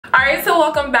Alright, so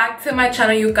welcome back to my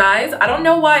channel, you guys. I don't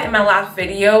know why in my last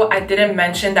video I didn't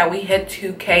mention that we hit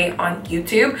 2K on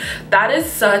YouTube. That is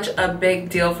such a big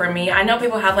deal for me. I know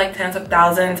people have like tens of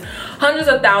thousands, hundreds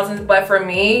of thousands, but for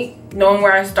me, knowing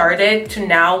where I started to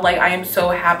now, like, I am so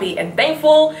happy and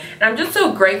thankful, and I'm just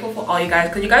so grateful for all you guys,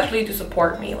 because you guys really do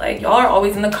support me. Like, y'all are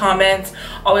always in the comments,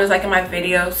 always liking my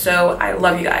videos, so I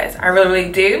love you guys. I really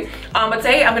do. But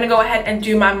today I'm gonna go ahead and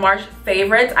do my March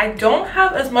favorites. I don't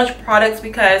have as much products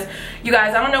because, you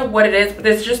guys, I don't know what it is, but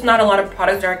there's just not a lot of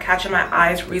products that are catching my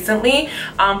eyes recently.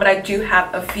 But I do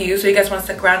have a few, so you guys want to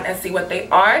stick around and see what they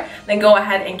are, then go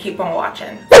ahead and keep on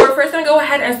watching. So we're first gonna go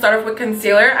ahead and start off with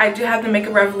concealer. I do have the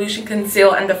Makeup Revolution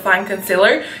Conceal and Define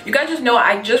Concealer. You guys just know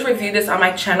I just reviewed this on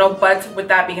my channel, but with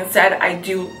that being said, I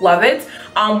do love it.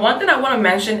 One thing I want to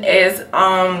mention is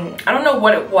I don't know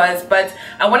what it was, but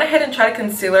I went ahead and tried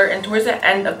concealer, and towards the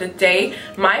end of the day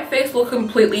my face looked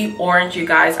completely orange, you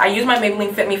guys. I use my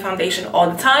Maybelline Fit Me foundation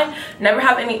all the time, never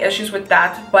have any issues with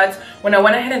that, but when I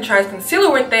went ahead and tried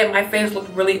concealer with it, my face looked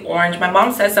really orange. My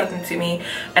mom said something to me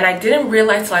and I didn't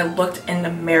realize till I looked in the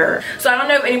mirror. So I don't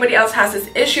know if anybody else has this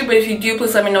issue, but if you do,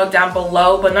 please let me know down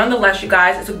below. But nonetheless, you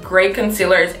guys, it's a great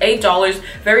concealer. It's $8,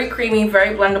 very creamy,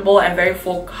 very blendable, and very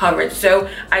full coverage, so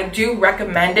I do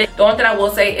recommend it. The only thing I will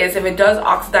say is if it does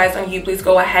oxidize on you, please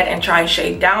go ahead and try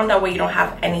shade down, that way you don't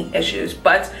have any issues.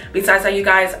 But besides that, you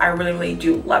guys, I really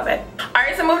do love it.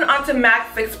 Alright, so moving on to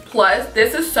MAC Fix Plus.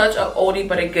 This is such a oldie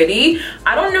but a goodie.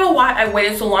 I don't know why I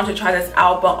waited so long to try this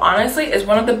out, but honestly, it's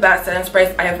one of the best setting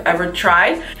sprays I have ever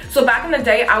tried. So back in the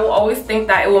day, I will always think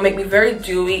that it will make me very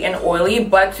dewy and oily,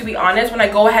 but to be honest, when I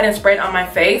go ahead and spray it on my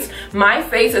face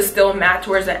is still matte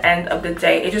towards the end of the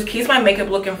day. It just keeps my makeup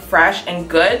looking fresh and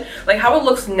good. Like, how it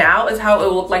looks now is how it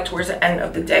will look like towards the end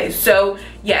of the day. So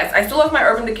yes, I still love my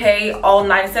Urban Decay All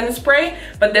Night Setting Spray,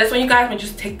 but this one, you guys, may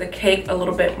just take the cake a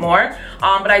little bit more.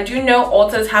 But I do know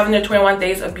Ulta is having their 21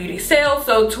 days of beauty sale,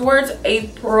 so towards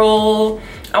April,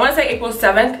 I want to say April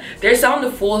 7th, they're selling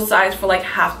the full size for like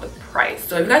half the price.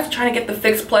 So if you guys are trying to get the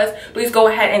Fix Plus, please go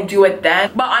ahead and do it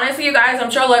then. But honestly, you guys,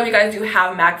 I'm sure a lot of you guys do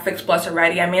have MAC Fix Plus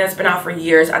already. I mean, it's been out for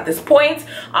years at this point.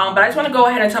 But I just want to go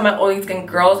ahead and tell my oily skin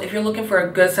girls, if you're looking for a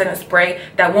good setting spray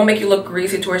that won't make you look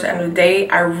greasy towards the end of the day,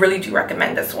 I really do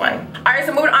recommend this one. Alright,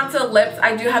 so moving on to lips,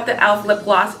 I do have the e.l.f. lip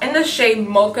gloss in the shade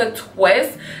Mocha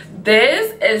Twist.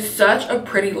 This is such a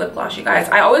pretty lip gloss, you guys.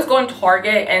 I always go in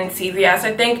Target and CVS,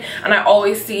 I think, and I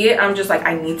always see it. I'm just like,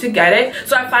 I need to get it.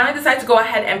 So I finally decided to go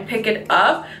ahead and pick it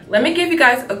up. Let me give you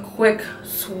guys a quick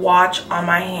swatch on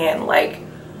my hand. Like,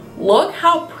 look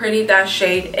how pretty that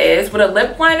shade is. With a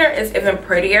lip liner, it's even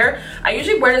prettier. I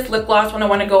usually wear this lip gloss when I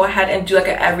want to go ahead and do like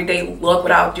an everyday look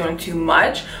without doing too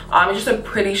much. It's just a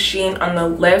pretty sheen on the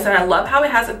lips, and I love how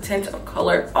it has a tint of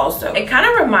color also. It kind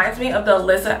of reminds me of the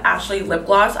Alyssa Ashley lip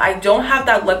gloss. I don't have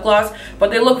that lip gloss,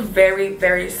 but they look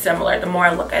very similar the more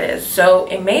I look at it. So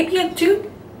it may be a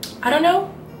dupe. I don't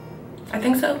know. I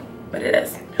think so, but it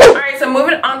is. Alright, so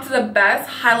moving on to the best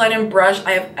highlighting brush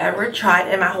I have ever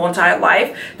tried in my whole entire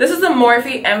life. This is the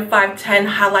Morphe M510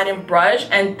 highlighting brush,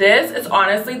 and this is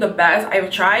honestly the best I've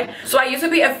tried. So I used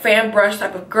to be a fan brush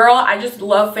type of girl. I just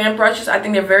love fan brushes. I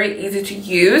think they're very easy to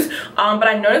use, but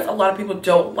I noticed a lot of people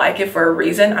don't like it for a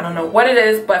reason. I don't know what it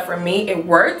is, but for me it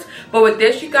worked. But with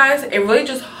this, you guys, it really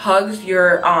just hugs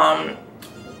your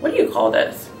what do you call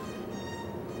this?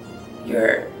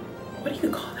 What do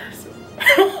you call this?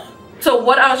 So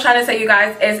what I was trying to say, you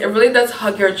guys, is it really does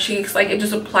hug your cheeks. Like, it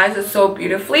just applies it so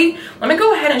beautifully. Let me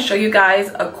go ahead and show you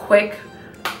guys a quick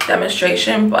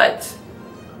demonstration, but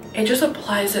it just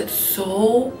applies it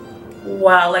so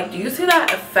well. Like, do you see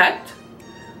that effect?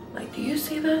 Like, do you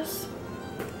see this?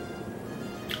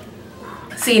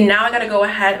 See, now I gotta go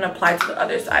ahead and apply to the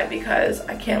other side because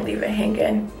I can't leave it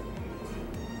hanging.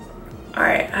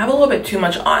 Alright, I have a little bit too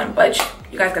much on, but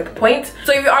you guys get the point.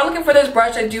 So if you are looking for this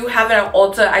brush, I do have it at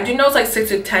Ulta. I do know it's like $6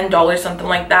 to $10, something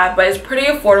like that, but it's pretty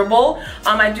affordable.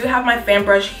 I do have my fan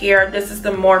brush here. This is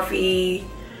the Morphe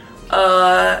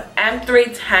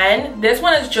M310. This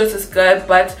one is just as good,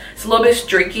 but it's a little bit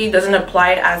streaky, doesn't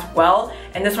apply it as well.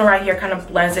 And this one right here kind of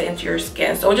blends it into your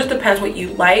skin. So it just depends what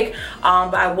you like.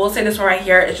 But I will say this one right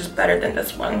here is just better than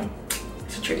this one.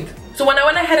 It's a treat. So when I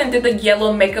went ahead and did the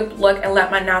yellow makeup look and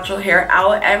let my natural hair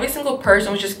out, every single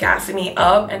person was just gassing me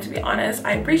up, and to be honest,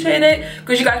 I appreciate it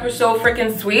because you guys were so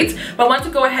freaking sweet. But I want to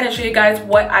go ahead and show you guys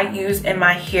what I use in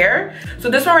my hair. So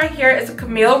this one right here is a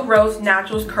Camille Rose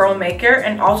Naturals Curl Maker,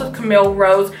 and also Camille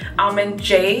Rose Almond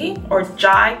J or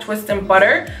Jai Twist and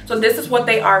Butter. So this is what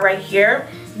they are right here.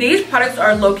 These products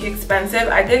are low-key expensive.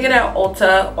 I did get it at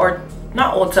Ulta or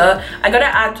not Ulta, I got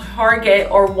it at Target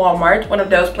or Walmart, one of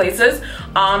those places,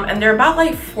 and they're about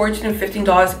like $14 and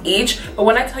 $15 each. But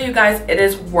when I tell you guys, it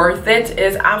is worth it. It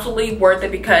is absolutely worth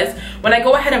it, because when I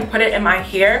go ahead and put it in my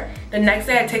hair, the next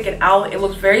day I take it out, it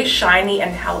looks very shiny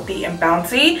and healthy and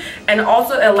bouncy, and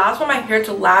also it allows for my hair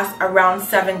to last around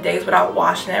 7 days without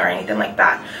washing it or anything like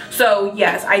that. So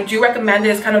yes, I do recommend it.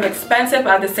 It's kind of expensive,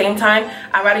 but at the same time,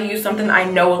 I'd rather use something I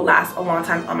know will last a long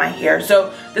time on my hair.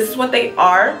 So this is what they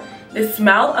are. They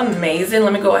smell amazing.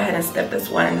 Let me go ahead and snip this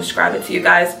one and describe it to you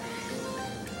guys.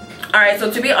 Alright,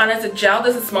 so to be honest, the gel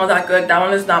doesn't smell that good. That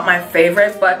one is not my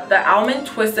favorite, but the almond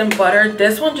twist and butter,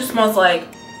 this one just smells like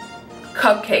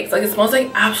cupcakes. Like, it smells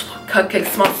like absolute cupcakes.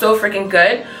 It smells so freaking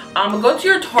good. Go to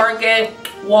your Target,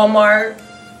 Walmart,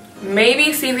 maybe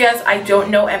CVS, I don't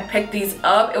know, and pick these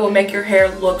up. It will make your hair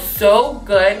look so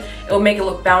good. It will make it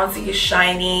look bouncy,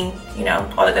 shiny, you know,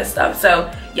 all of this stuff. So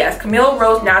yes, Camille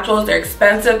Rose Naturals, they're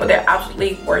expensive, but they're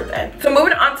absolutely worth it. So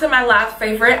moving on to my last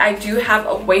favorite, I do have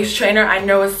a waist trainer. I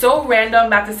know it's so random,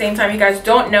 but at the same time, you guys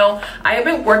don't know, I have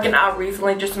been working out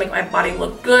recently just to make my body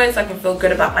look good so I can feel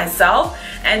good about myself.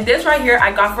 And this right here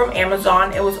I got from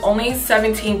Amazon. It was only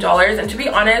 $17, and to be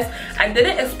honest, I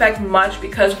didn't expect much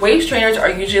because waist trainers are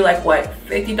usually like what,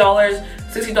 $50,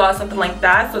 $60, something like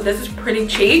that. So this is pretty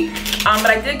cheap, but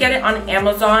I did get it on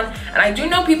Amazon, and I do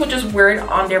know people just wear it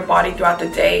on their body throughout the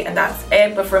day and that's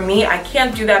it. But for me, I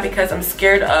can't do that because I'm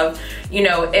scared of, you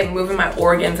know, it moving my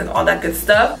organs and all that good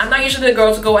stuff. I'm not usually the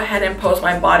girl to go ahead and post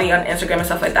my body on Instagram and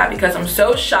stuff like that because I'm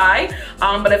so shy,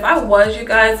 but if I was, you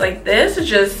guys, like, this is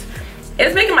just,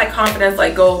 it's making my confidence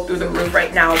like go through the roof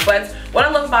right now. But what I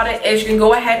love about it is you can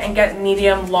go ahead and get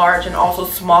medium, large, and also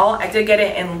small. I did get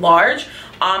it in large.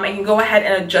 And you can go ahead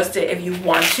and adjust it if you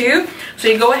want to. So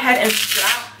you go ahead and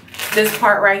strap this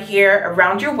part right here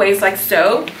around your waist like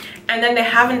so. And then they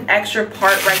have an extra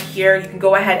part right here. You can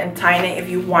go ahead and tighten it if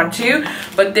you want to.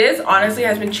 But this honestly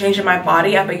has been changing my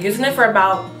body. I've been using it for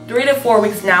about 3 to 4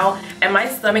 weeks now, and my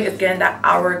stomach is getting that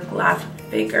hourglass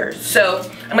figure. So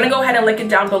I'm gonna go ahead and link it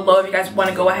down below if you guys want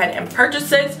to go ahead and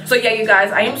purchase it. So yeah, you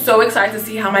guys, I am so excited to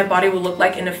see how my body will look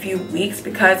like in a few weeks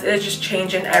because it is just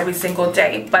changing every single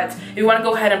day. But if you want to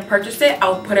go ahead and purchase it,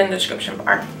 I'll put it in the description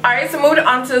bar. Alright, so moving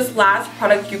on to this last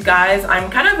product, you guys,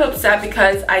 I'm kind of upset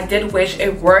because I did wish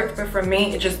it worked, but for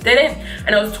me it just didn't,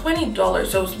 and it was $20,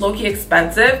 so it was low-key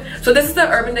expensive. So this is the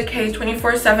Urban Decay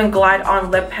 24/7 Glide On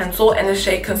Lip Pencil in the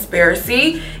shade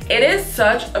Conspiracy. It is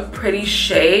such a pretty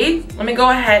shade. Let me go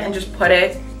ahead and just put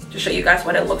it to show you guys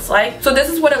what it looks like. So this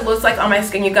is what it looks like on my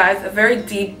skin, you guys. A very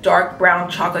deep dark brown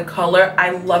chocolate color. I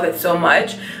love it so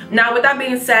much. Now with that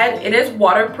being said, it is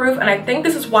waterproof, and I think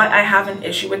this is why I have an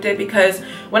issue with it, because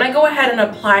when I go ahead and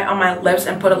apply it on my lips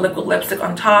and put a liquid lipstick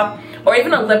on top, or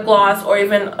even a lip gloss, or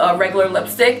even a regular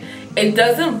lipstick, it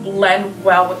doesn't blend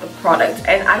well with the product,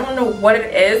 and I don't know what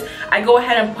it is. I go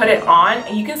ahead and put it on,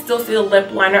 and you can still see the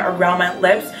lip liner around my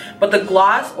lips, but the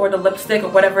gloss or the lipstick or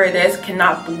whatever it is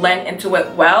cannot blend into it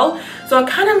well. So it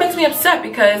kind of makes me upset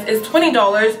because it's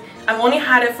 $20. I've only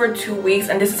had it for 2 weeks,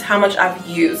 and this is how much I've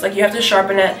used. Like, you have to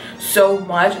sharpen it so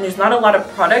much, and there's not a lot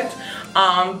of product.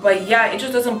 But yeah, it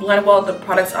just doesn't blend well with the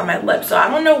products on my lips. So I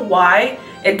don't know why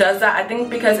it does that. I think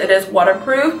because it is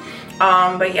waterproof.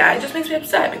 But yeah, it just makes me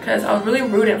upset because I was really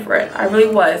rooting for it. I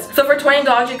really was. So for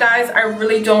 $20, you guys, I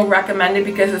really don't recommend it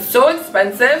because it's so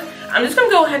expensive. I'm just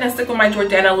gonna go ahead and stick with my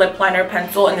Jordana lip liner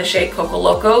pencil in the shade Coco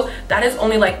Loco. That is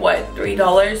only like what,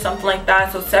 $3, something like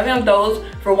that. So 7 of those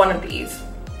for one of these.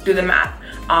 Do the math.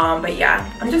 But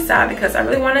yeah, I'm just sad because I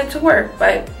really wanted it to work,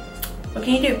 but what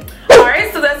can you do?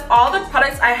 Alright, so that's all the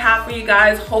products I have for you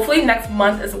guys. Hopefully next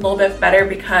month is a little bit better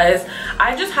because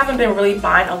I just haven't been really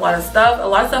buying a lot of stuff. A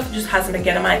lot of stuff just hasn't been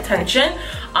getting my attention.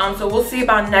 So we'll see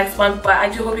about next month, but I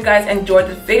do hope you guys enjoyed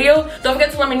this video. Don't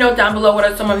forget to let me know down below what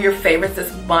are some of your favorites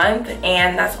this month,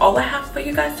 and that's all I have for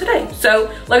you guys today.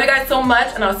 So love you guys so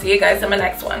much, and I'll see you guys in my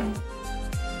next one.